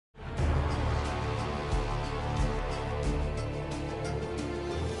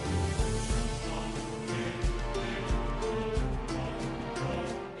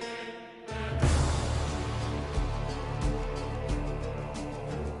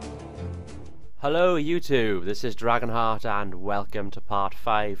Hello YouTube, this is Dragonheart and welcome to part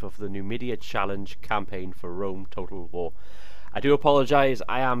 5 of the Numidia challenge campaign for Rome Total War. I do apologise,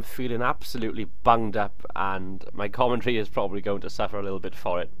 I am feeling absolutely bunged up and my commentary is probably going to suffer a little bit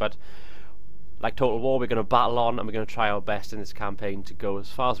for it, but like Total War we're going to battle on and we're going to try our best in this campaign to go as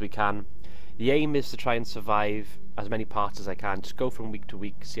far as we can. The aim is to try and survive as many parts as I can, just go from week to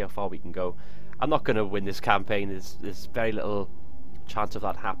week, see how far we can go. I'm not going to win this campaign, there's very little chance of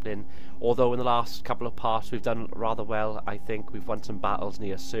that happening, although in the last couple of parts we've done rather well. I think we've won some battles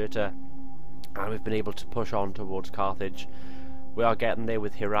near Cirta and we've been able to push on towards Carthage. We are getting there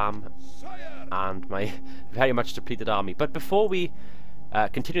with Hiram and my very much depleted army. But before we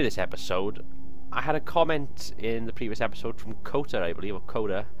continue this episode, I had a comment in the previous episode from Kota, I believe, or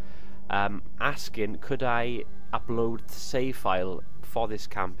Coda, asking could I upload the save file for this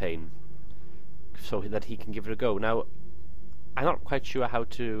campaign so that he can give it a go. Now I'm not quite sure how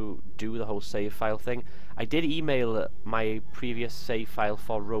to do the whole save file thing. I did email my previous save file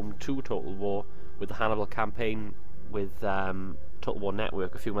for Rome 2 Total War with the Hannibal campaign with Total War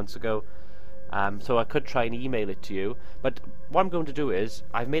Network a few months ago, so I could try and email it to you. But what I'm going to do is,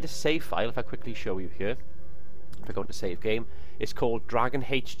 I've made a save file, if I quickly show you here, if I go into save game, it's called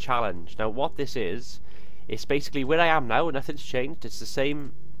Dragonheart Challenge. Now what this is, it's basically where I am now, nothing's changed, it's the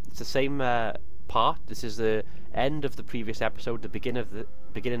same part. This is the end of the previous episode, the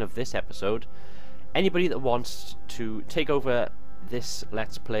beginning of this episode. Anybody that wants to take over this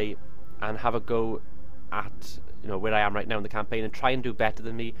Let's Play and have a go at where I am right now in the campaign and try and do better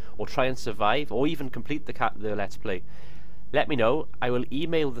than me, or try and survive, or even complete the Let's Play, let me know. I will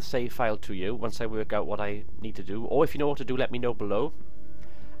email the save file to you once I work out what I need to do, or if you know what to do, let me know below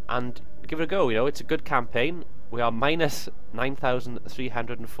and give it a go. It's a good campaign. We are minus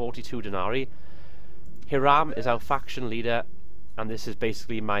 9,342 denarii. Hiram is our faction leader, and this is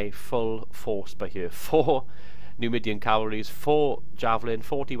basically my full force by here. 4 Numidian cavalries, 4 javelin,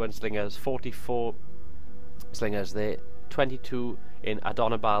 41 slingers, 44 slingers there, 22 in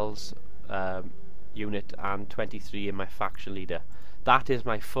Adonibal's unit, and 23 in my faction leader. That is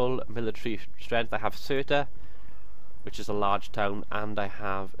my full military strength. I have Cirta, which is a large town, and I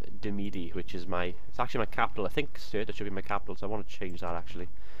have Numidia, which is it's actually my capital. I think Cirta should be my capital, so I want to change that actually.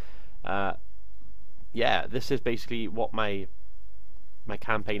 Yeah, this is basically what my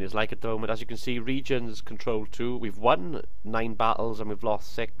campaign is like at the moment. As you can see, regions control 2. We've won 9 battles and we've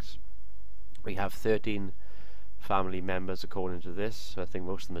lost 6. We have 13 family members according to this, so I think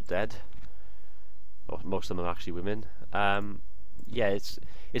most of them are dead. Or most of them are actually women. Yeah, it's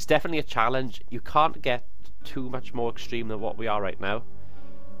definitely a challenge. You can't get too much more extreme than what we are right now.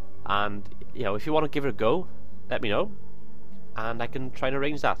 And if you want to give it a go, let me know, and I can try and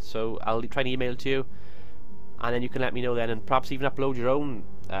arrange that. So I'll try and email it to you, and then you can let me know then, and perhaps even upload your own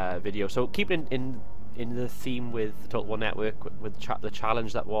video. So keep it in the theme with the Total War Network, with the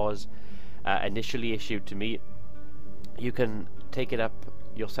challenge that was initially issued to me. You can take it up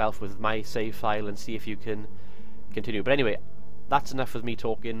yourself with my save file and see if you can continue. But anyway, that's enough of me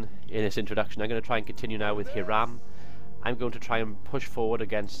talking in this introduction. I'm going to try and continue now with Hiram. I'm going to try and push forward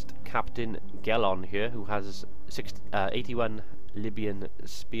against Captain Gelon here, who has 81 Libyan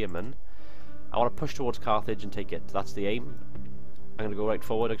spearmen. I want to push towards Carthage and take it. That's the aim. I'm going to go right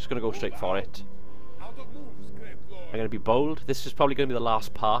forward. I'm just going to go straight for it. I'm going to be bold. This is probably going to be the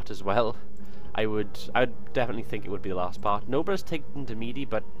last part as well. I would definitely think it would be the last part. Nobody has taken Numidia,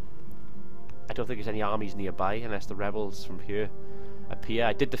 but I don't think there's any armies nearby unless the rebels from here appear.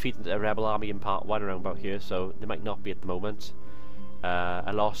 I did defeat a rebel army in part 1 around about here, so they might not be at the moment.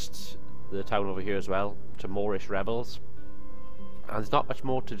 I lost the town over here as well to Moorish rebels, and there's not much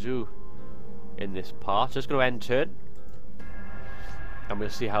more to do in this part. Just going to end turn and we'll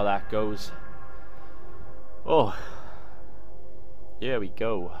see how that goes. Oh, here we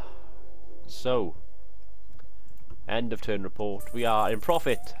go. So, end of turn report. We are in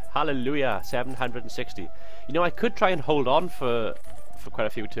profit. Hallelujah. 760. I could try and hold on for quite a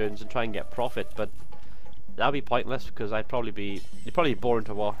few turns and try and get profit, but that'd be pointless because it'd probably be boring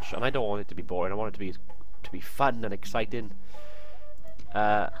to watch, and I don't want it to be boring. I want it to be fun and exciting.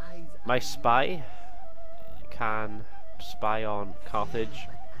 My spy can spy on Carthage.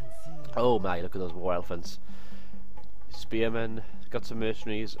 Oh my, look at those war elephants. Spearmen, got some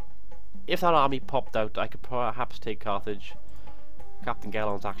mercenaries. If that army popped out, I could perhaps take Carthage. Captain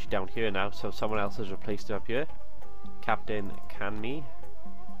Gelon's actually down here now, so someone else has replaced him up here. Captain Canme.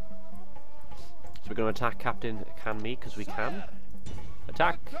 So we're going to attack Captain Canme because we can.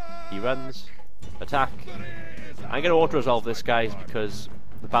 Attack. He runs. Attack. I'm going to auto-resolve this, guys, because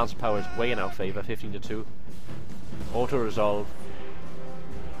the bounce power is way in our favour. 15 to 2. Auto-resolve.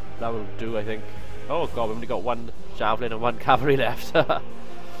 will do, I think. Oh god, we've only got one javelin and one cavalry left. I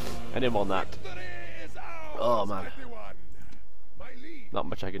didn't want that. Oh man. Not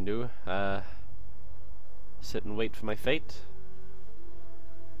much I can do. Sit and wait for my fate.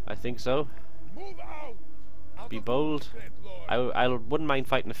 I think so. Be bold. I wouldn't mind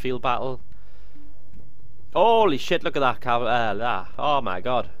fighting a field battle. Holy shit, look at that cavalry. Oh my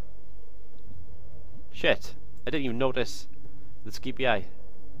god. Shit. I didn't even notice the Scipii.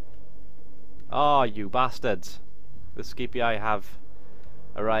 Oh, you bastards. The Scipii have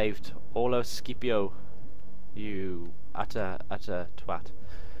arrived. Olo Scipio. You utter twat.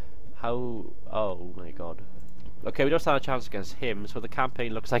 How... Oh my god. Okay, we don't stand a chance against him, so the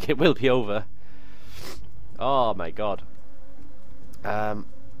campaign looks like it will be over. Oh my god.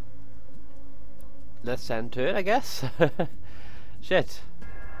 Let's end to it, I guess. Shit.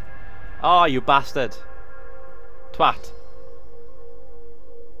 Oh, you bastard. Twat.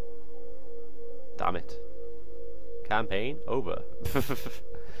 Damn it. Campaign over.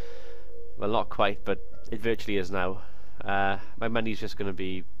 Well, not quite, but it virtually is now. My money's just going to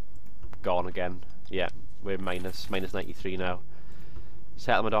be gone again. Yeah, we're minus 93 now.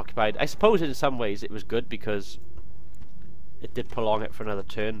 Settlement occupied. I suppose in some ways it was good because it did prolong it for another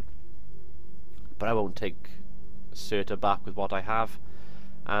turn. But I won't take Cirta back with what I have.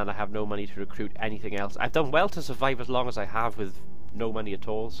 And I have no money to recruit anything else. I've done well to survive as long as I have with no money at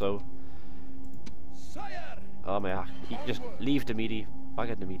all, so... Oh my, he can just leave Numidia. If I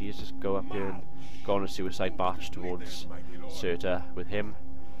get Numidia, just go up here and go on a suicide march towards Cirta with him.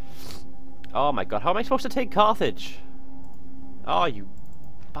 Oh my god, how am I supposed to take Carthage? Oh, you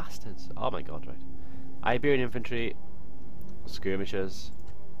bastards. Oh my god, right. Iberian infantry, skirmishers.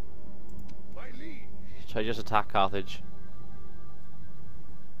 Should I just attack Carthage?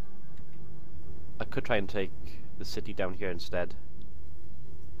 I could try and take the city down here instead.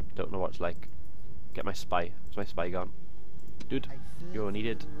 Don't know what it's like. Get my spy. Is my spy gone? Dude, you're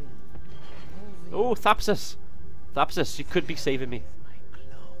needed. Oh, Thapsus! Thapsus, you could be saving me.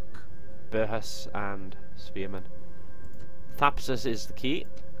 Burhus and Spearman. Thapsus is the key.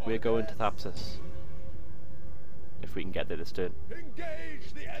 We're going to Thapsus. If we can get there this turn.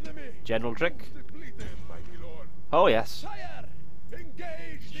 General trick. Oh yes.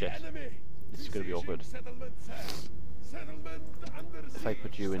 Shit. This is going to be awkward. If I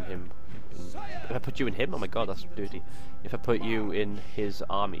put you in him... If I put you in him? Oh my god, that's dirty. If I put you in his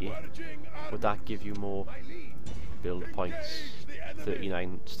army, would that give you more build points?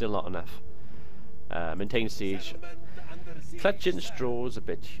 39, still not enough. Maintain siege. Clutching straws a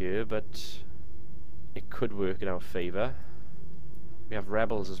bit here, but it could work in our favour. We have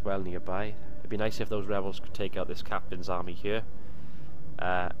rebels as well nearby. It'd be nice if those rebels could take out this captain's army here.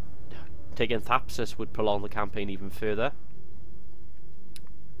 Taking Thapsus would prolong the campaign even further.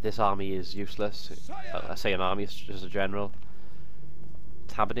 This army is useless. I say an army, it's just a general.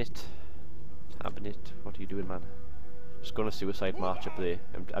 Tabernet, what are you doing, man? Just going to suicide march up there.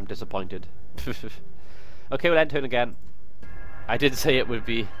 I'm disappointed. Okay, we'll end turn again. I did say it would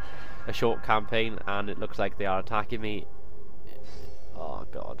be a short campaign, and it looks like they are attacking me. Oh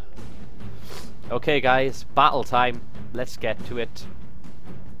god. Okay guys, battle time. Let's get to it.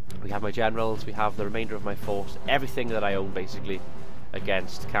 We have my generals, we have the remainder of my force, everything that I own basically,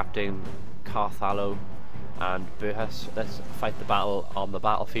 against Captain Carthalo and Burhus. Let's fight the battle on the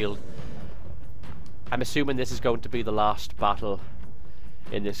battlefield. I'm assuming this is going to be the last battle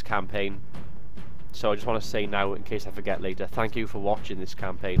in this campaign. So I just want to say now, in case I forget later, thank you for watching this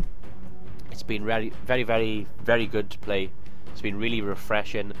campaign. It's been very, very good to play. It's been really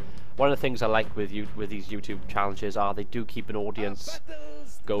refreshing. One of the things I like with these YouTube challenges are they do keep an audience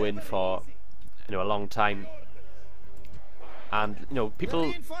going for, you know, a long time. And, you know,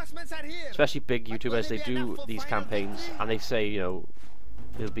 people, especially big YouTubers, they do these campaigns and they say, you know,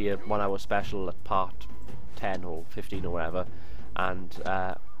 there'll be a 1 hour special at part 10 or 15 or whatever, and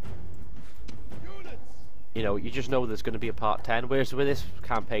you know, you just know there's going to be a part 10, whereas with this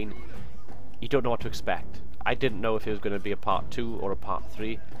campaign you don't know what to expect. I didn't know if it was going to be a part 2 or a part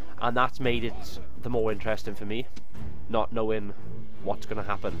 3, and that's made it the more interesting for me, not knowing what's going to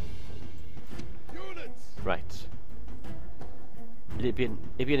happen. Right.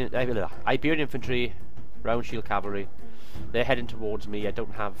 Iberian infantry, round shield cavalry. They're heading towards me. I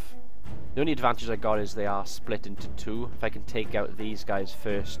don't have... The only advantage I got is they are split into two. If I can take out these guys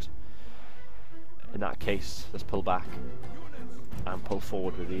first, in that case, let's pull back and pull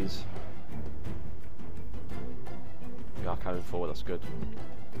forward with these. We are carrying forward, that's good.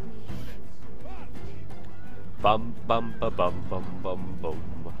 Bum bum ba bum bum bum bum.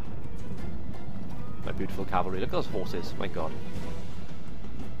 My beautiful cavalry. Look at those horses, my god.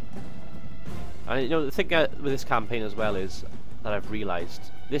 And you know, the thing with this campaign as well is that I've realised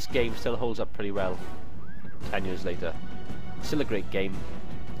this game still holds up pretty well 10 years later. Still a great game.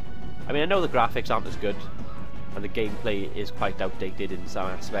 I mean, I know the graphics aren't as good and the gameplay is quite outdated in some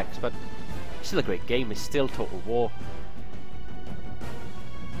aspects, but it's still a great game. It's still Total War,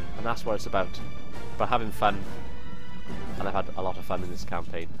 and that's what it's about having fun, and I've had a lot of fun in this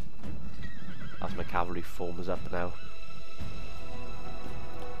campaign. As my cavalry forms up now.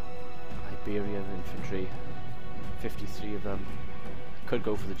 Iberian infantry, 53 of them. Could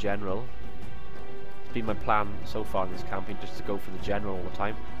go for the general. It's been my plan so far in this campaign just to go for the general all the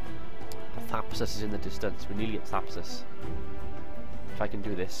time. Thapsus is in the distance. We're nearly at Thapsus. If I can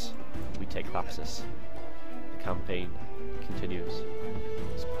do this, we take Thapsus. The campaign continues.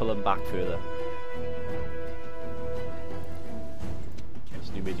 Let's pull them back further.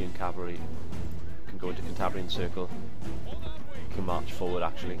 This Numidian cavalry can go into Cantabrian circle. Can march forward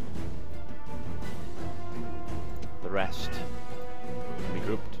actually. The rest can be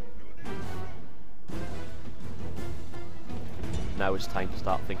grouped. Now it's time to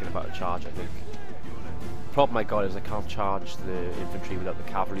start thinking about a charge, I think. The problem I got is I can't charge the infantry without the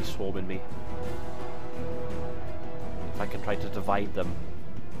cavalry swarming me. If I can try to divide them,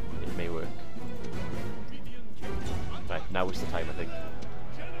 it may work. Right, now is the time, I think.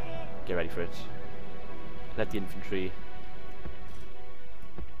 Get ready for it. Let the infantry...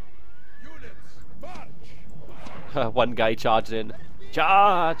 One guy charged in.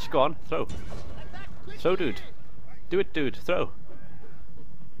 Charge! Go on, throw. Throw, dude. Do it, dude. Throw.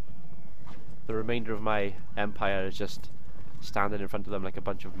 The remainder of my empire is just standing in front of them like a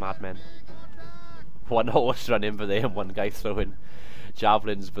bunch of madmen. One horse running for there and one guy throwing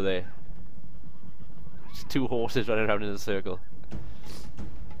javelins for there. Just two horses running around in a circle.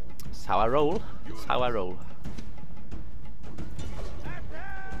 That's how I roll. That's how I roll.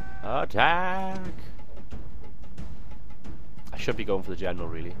 Attack! I should be going for the general,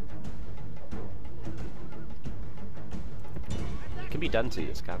 really. It can be done to you,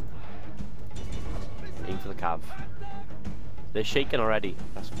 this can. Aim for the cav. They're shaking already.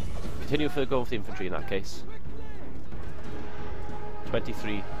 Let's continue for going for the infantry in that case.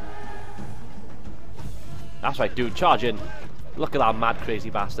 23. That's right, dude. Charge in. Look at that mad, crazy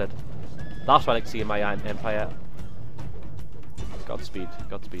bastard. That's what I like to see in my empire. Godspeed.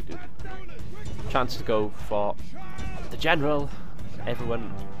 Godspeed, dude. Chance to go for the general.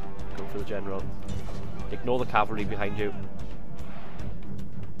 Everyone go for the general. Ignore the cavalry behind you.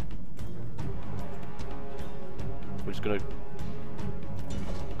 We're just going to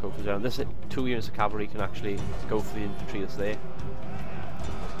go for the general. This 2 units of cavalry can actually go for the infantry that's there.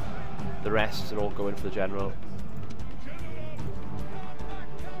 The rest are all going for the general.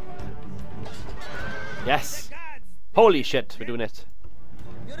 Yes! Holy shit, we're doing it.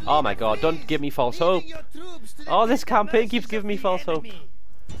 Oh my god, don't give me false hope. Oh, this campaign keeps giving me false hope.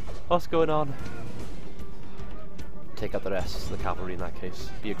 What's going on? Take out the rest, the cavalry in that case.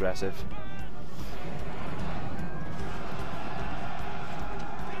 Be aggressive.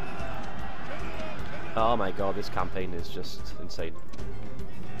 Oh my god, this campaign is just insane.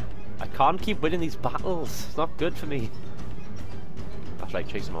 I can't keep winning these battles. It's not good for me. That's right,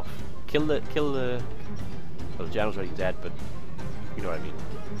 chase him off. Kill the well, the general's already dead, but you know what I mean.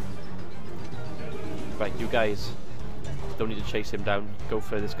 Right, you guys don't need to chase him down. Go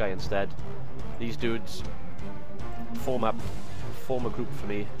for this guy instead. These dudes form a group for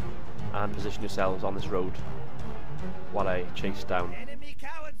me and position yourselves on this road while I chase down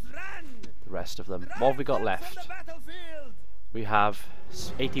the rest of them. What have we got left? We have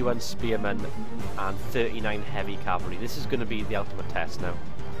 81 spearmen and 39 heavy cavalry. This is going to be the ultimate test now.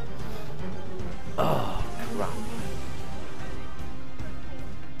 Oh, crap.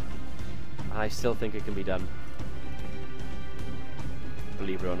 I still think it can be done.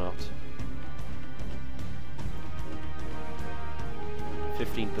 Believe it or not.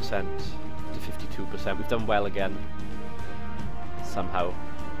 15% to 52%. We've done well again. Somehow.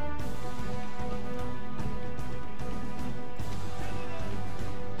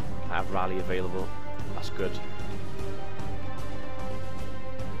 I have rally available. That's good.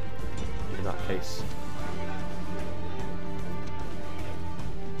 In that case,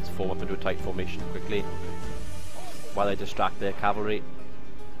 let's form up into a tight formation quickly while I distract their cavalry.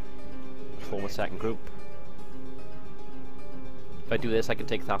 Form a second group. If I do this, I can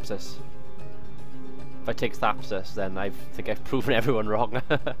take Thapsus. If I take Thapsus, then I think I've proven everyone wrong.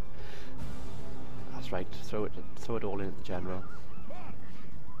 That's right. Throw it all in at the general.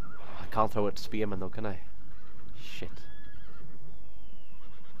 I can't throw it to spearmen though, can I? Shit.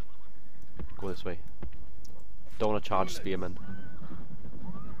 Go this way. Don't want to charge spearmen.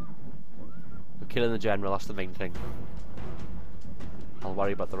 killing the general, that's the main thing. I'll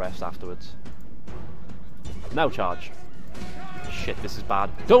worry about the rest afterwards. Now charge. Shit, this is bad.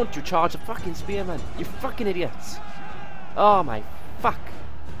 Don't you charge the fucking spearmen, you fucking idiots. Oh my fuck.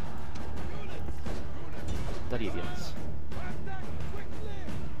 Bloody idiots.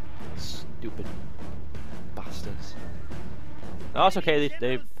 Stupid bastards. Oh, it's okay,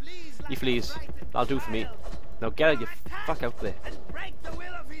 he flees. That'll do for me. Now get out, you fuck out there.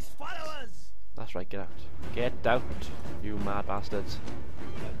 That's right, get out. Get out, you mad bastards.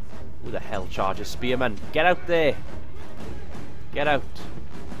 Who the hell charges spearmen? Get out there! Get out!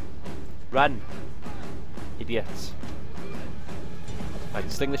 Run! Idiots.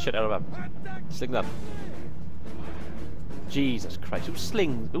 Right, sling the shit out of them. Sling them. Jesus Christ, who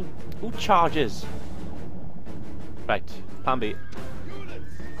slings? Who charges? Right, plan B.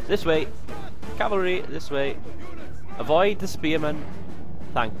 This way. Cavalry, this way. Avoid the spearmen.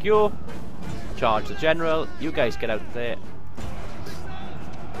 Thank you. Charge the general. You guys get out there.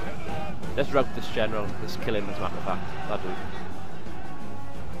 Let's rout this general. Let's kill him, as a matter of fact. That'll do.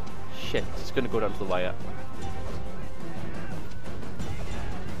 Shit, it's gonna go down to the wire.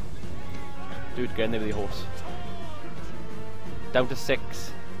 Dude, get in there with your horse. Down to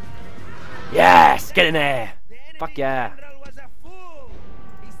 6. Yes! Get in there! Fuck yeah!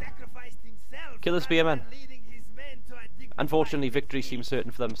 Kill the spearmen. Unfortunately, victory seems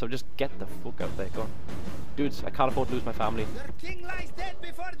certain for them, so just get the fuck out there. Go on. Dudes, I can't afford to lose my family. Your king lies dead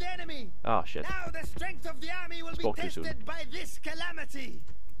before the enemy. Oh shit. Now the strength of the army will be tested by this calamity.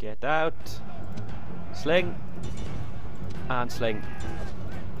 Get out. Sling. And sling.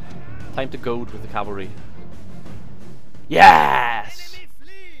 Time to goad with the cavalry. Yes!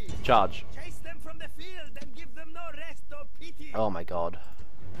 Charge. Chase them from the field and give them no rest or pity. Oh my god.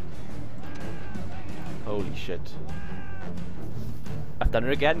 Holy shit. I've done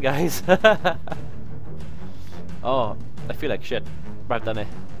it again, guys. Oh, I feel like shit. But I've done it.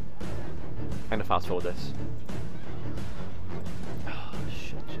 I'm gonna fast forward this. Oh,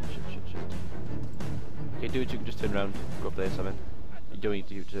 shit. Okay, dudes, you can just turn around, go up there or something. You don't need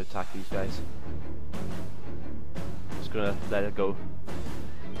to attack these guys. Just gonna let it go.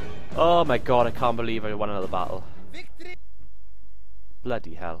 Oh my god, I can't believe I won another battle. Victory.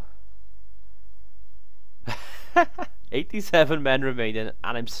 Bloody hell. 87 men remaining,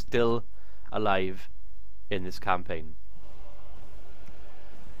 and I'm still alive in this campaign.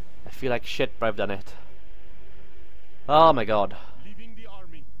 I feel like shit, but I've done it. Oh my god.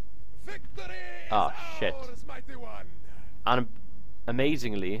 Oh shit. And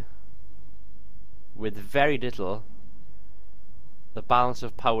amazingly, with very little, the balance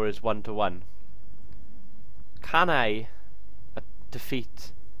of power is 1-to-1. Can I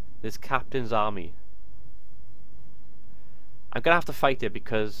defeat this captain's army? I'm gonna have to fight it,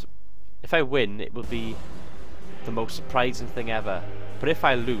 because if I win, it will be the most surprising thing ever. But if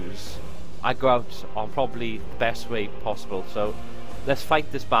I lose, I go out on probably the best way possible. So let's fight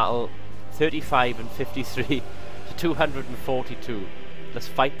this battle. 35 and 53 to 242. Let's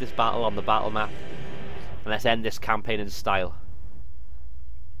fight this battle on the battle map, and let's end this campaign in style.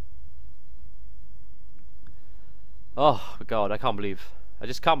 Oh my god, I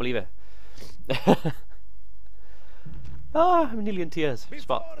just can't believe it. Oh, I'm nearly in tears.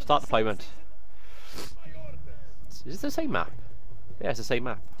 Start deployment. Is it the same map? Yeah, it's the same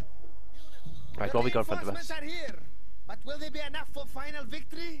map. Right, what have we got in front of us? Are here, but will they be enough for final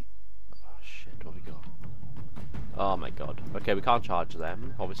victory? Oh shit, what have we got? Oh my god. Okay, we can't charge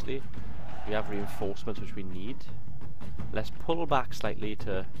them, obviously. We have reinforcements which we need. Let's pull back slightly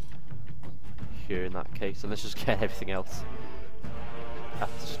to here in that case, and let's just get everything else up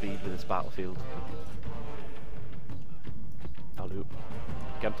to speed in this battlefield. I'll do.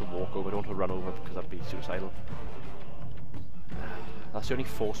 Get them to walk over, I don't want to run over because that'd be suicidal. That's the only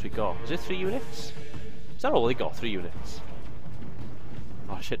force we got. Is it 3 units? Is that all they got? 3 units?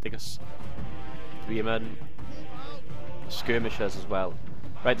 Oh shit, they got 3 men. Skirmishers as well.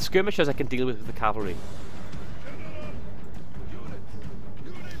 Right, the skirmishers I can deal with the cavalry.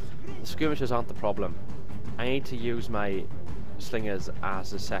 The skirmishers aren't the problem. I need to use my slingers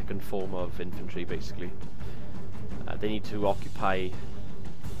as a second form of infantry, basically. They need to occupy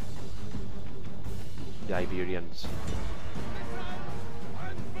the Iberians.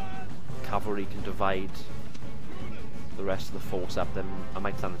 Cavalry can divide the rest of the force up, then I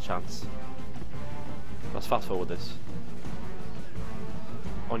might stand a chance. Let's fast forward this.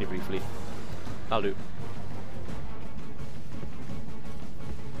 Only briefly. I'll do.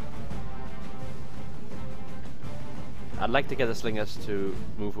 I'd like to get the slingers to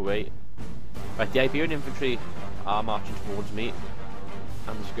move away. Right, the Iberian infantry are marching towards me,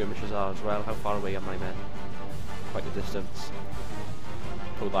 And the skirmishers are as well. How far away are my men? Quite a distance.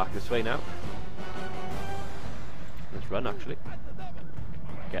 Pull back this way now. Let's run actually.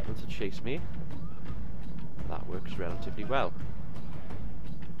 Get them to chase me. That works relatively well.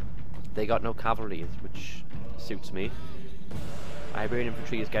 They got no cavalry, which suits me. Iberian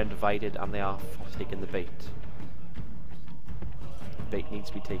infantry is getting divided and they are taking the bait. Bait needs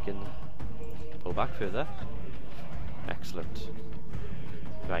to be taken. Pull back further. Excellent.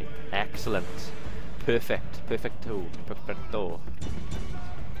 Right, excellent. Perfect. Perfecto. Perfecto.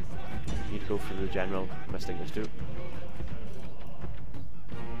 Need to go for the general. Must think this too.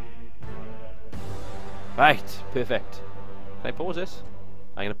 Right, perfect. Can I pause this?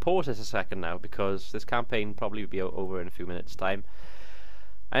 I'm going to pause this a second now because this campaign probably will be over in a few minutes' time.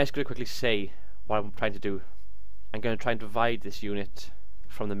 I'm just going to quickly say what I'm trying to do. I'm going to try and divide this unit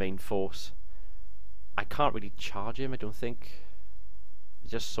from the main force. I can't really charge him, I don't think.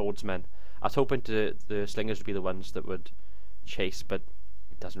 He's just swordsmen. I was hoping the slingers would be the ones that would chase, but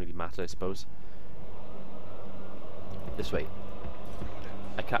it doesn't really matter, I suppose. This way.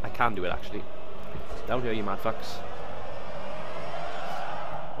 I can do it, actually. Down here, you mad fucks.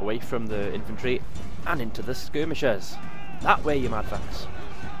 Away from the infantry and into the skirmishers. That way, you mad fucks.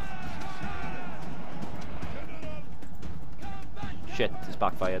 Shit, this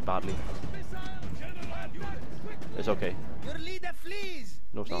backfired badly. It's okay. Your leader flees,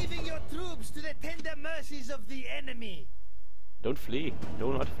 No, it's not. leaving your troops to the tender mercies of the enemy. Don't flee.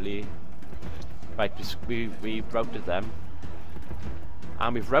 Do not flee. Right, we've routed them.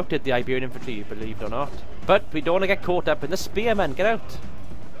 And we've routed the Iberian infantry, believe it or not. But we don't want to get caught up in the spearmen. Get out.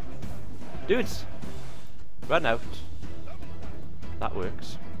 Dudes. Run out. That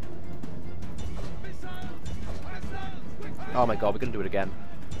works. Oh my god, we're going to do it again.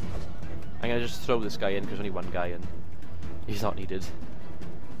 I'm going to just throw this guy in because only one guy in. He's not needed.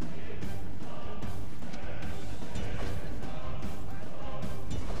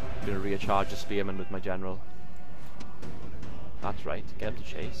 I'm going to recharge the spearmen with my general. That's right, get him to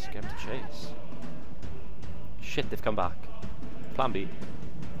chase, get him to chase. Shit, they've come back. Plan B.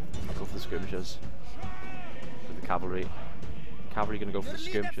 Go for the skirmishers. With the cavalry. Cavalry gonna go for the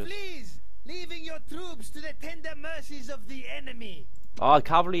skirmishers. Flees, leaving your troops to the tender mercies of the enemy. Oh,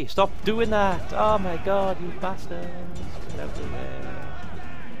 cavalry, stop doing that! Oh my god, you bastards! Get out of there.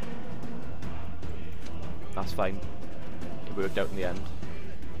 That's fine. It worked out in the end.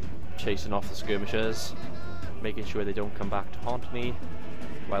 Chasing off the skirmishers. Making sure they don't come back to haunt me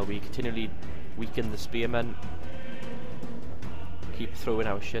while we continually weaken the spearmen. Keep throwing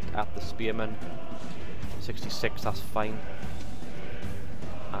our shit at the spearmen. 66, that's fine.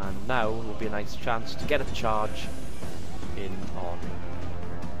 And now will be a nice chance to get a charge in on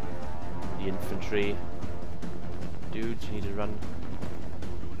the infantry. Dudes, you need to run.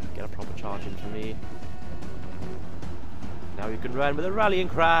 Get a proper charge in for me. Now you can run with a rallying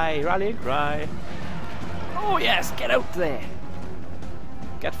cry! Rallying cry! Oh yes, get out there!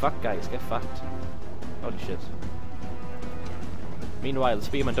 Get fucked, guys, get fucked. Holy shit. Meanwhile, the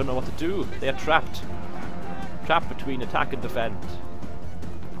spearmen don't know what to do. They are trapped. Trapped between attack and defend.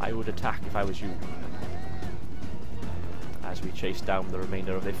 I would attack if I was you. As we chase down the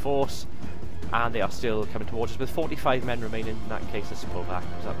remainder of their force. And they are still coming towards us with 45 men remaining. In that case, let's pull back,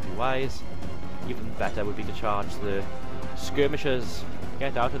 because that would be wise. Even better would be to charge the skirmishers.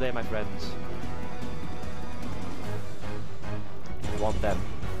 Get out of there, my friends. I want them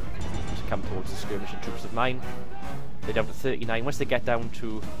to come towards the skirmishing troops of mine. They're down to 39. Once they get down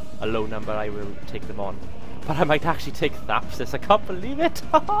to a low number, I will take them on. But I might actually take Thapsis. I can't believe it!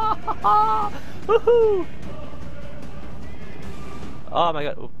 Woohoo! Oh my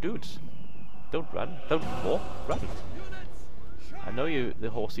god, oh, dudes. Don't run. Don't walk. Run. I know the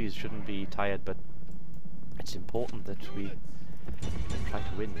horses shouldn't be tired, but it's important that we try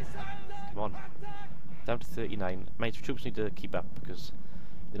to win. Come on. Down to 39. My troops need to keep up because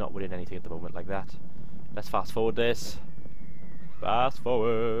they're not winning anything at the moment like that. Let's fast forward this. Fast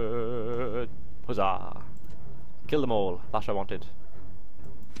forward. Huzzah. Kill them all. That's what I wanted.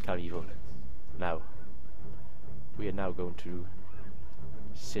 Carnival. Now. We are now going to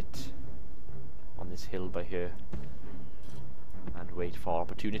sit on this hill by here and wait for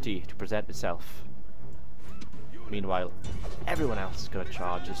opportunity to present itself. Meanwhile, everyone else is going to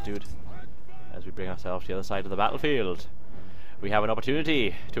charge this dude as we bring ourselves to the other side of the battlefield. We have an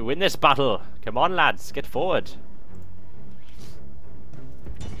opportunity to win this battle. Come on, lads, get forward.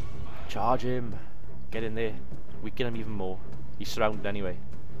 Charge him. Get in there. Weaken him even more. He's surrounded anyway.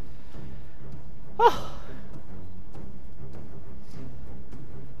 Oh.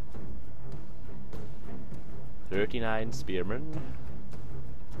 39 spearmen.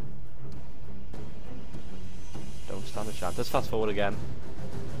 stand a chance. Let's fast forward again.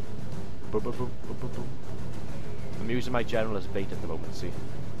 Boom, boom, boom, boom, boom, boom. I'm using my general as bait at the moment, see?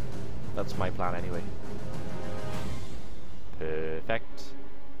 That's my plan anyway. Perfect.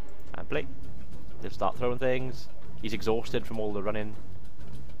 And play. They'll start throwing things. He's exhausted from all the running.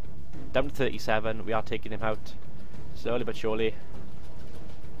 Down to 37. We are taking him out. Slowly but surely.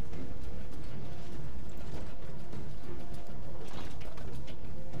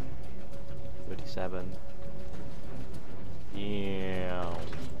 Yeah.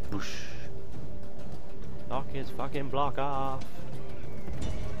 Whoosh. Knock his fucking block off.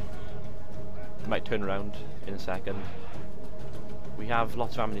 Might turn around in a second. We have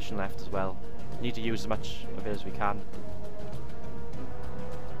lots of ammunition left as well. Need to use as much of it as we can.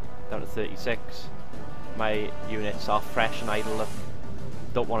 Down to 36. My units are fresh and idle.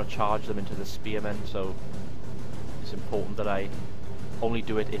 Don't want to charge them into the spearmen, so it's important that I only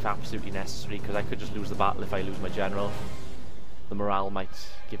do it if absolutely necessary, because I could just lose the battle if I lose my general. The morale might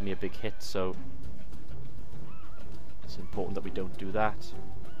give me a big hit, so it's important that we don't do that.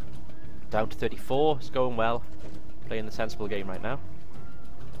 Down to 34, it's going well. Playing the sensible game right now.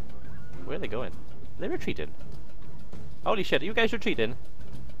 Where are they going? Are they retreating? Holy shit, are you guys retreating?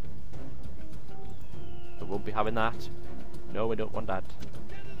 I won't be having that. No, we don't want that.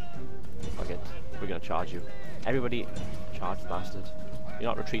 Fuck it, we're gonna charge you. Everybody, charge the bastard. You're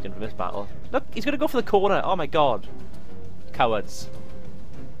not retreating from this battle. Look, he's gonna go for the corner. Oh my god. Cowards.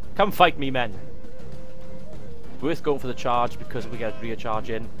 Come fight me, men. Worth going for the charge because we get a rear charge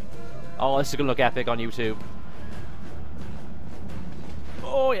in. Oh, this is gonna look epic on YouTube.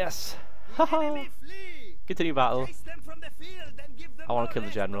 Oh yes. Haha. Continue battle. I want to kill the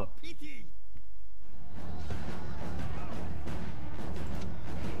general.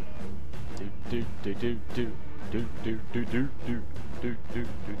 Do do do do do do do do do do do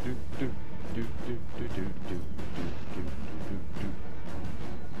do do do do do do do.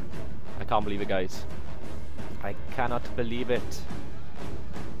 I can't believe it, guys. I cannot believe it.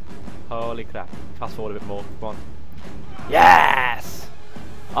 Holy crap. Fast forward a bit more. Come on. Yes!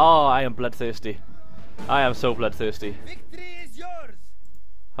 Oh, I am bloodthirsty. I am so bloodthirsty. Victory is yours.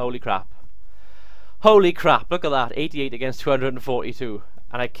 Holy crap. Holy crap. Look at that. 88 against 242.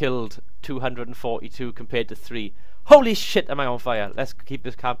 And I killed 242 compared to 3. Holy shit, am I on fire. Let's keep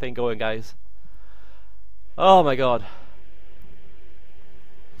this campaign going, guys. Oh my god.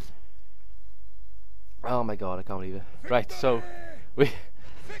 Oh my god, I can't believe it. Right, so we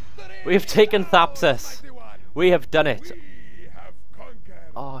have taken Thapsus. We have done it.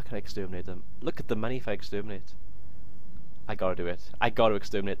 Oh, can I exterminate them? Look at the money if I exterminate. I gotta do it. I gotta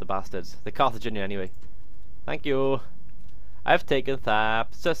exterminate the bastards. The Carthaginian anyway. Thank you. I've taken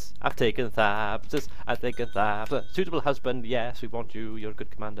Thapsus. I've taken Thapsus. I've taken Thapsus. Suitable husband, yes, we want you. You're a good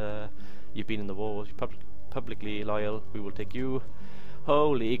commander. You've been in the wars. You're publicly loyal. We will take you.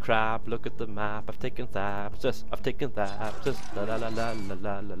 Holy crap, look at the map. I've taken Thapsus. I've taken Thapsus. La la la la la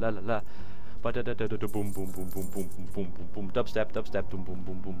la la la la. Boom boom boom boom boom boom boom boom boom. Dubstep, dubstep, boom boom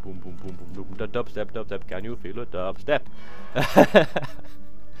boom boom boom boom boom boom boom. Dubstep, dubstep. Can you feel it? Dubstep.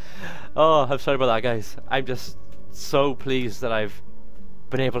 Oh, I'm sorry about that, guys. I'm just so pleased that I've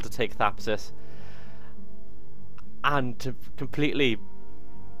been able to take Thapsus and to completely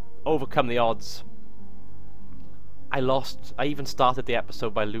overcome the odds. I even started the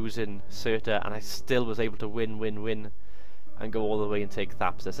episode by losing Cirta, and I still was able to win and go all the way and take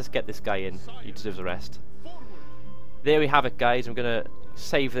Thapsus. Let's get this guy in. He deserves a rest. There we have it, guys. I'm gonna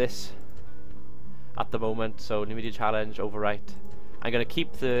save this at the moment. So Numidia challenge, overwrite. I'm gonna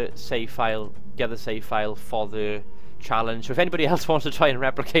keep the save file, get the save file for the challenge. So if anybody else wants to try and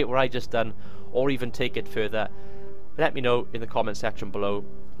replicate what I just done, or even take it further, let me know in the comment section below.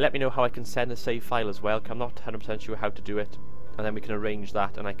 Let me know how I can send a save file as well, 'cause I'm not 100% sure how to do it. And then we can arrange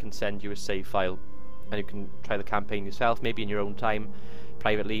that, and I can send you a save file, and you can try the campaign yourself, maybe in your own time,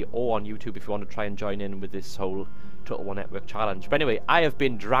 privately, or on YouTube if you want to try and join in with this whole Total War Network challenge. But anyway, I have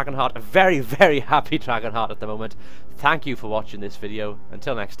been Dragonheart, a very, very happy Dragonheart at the moment. Thank you for watching this video.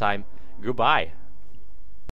 Until next time, goodbye.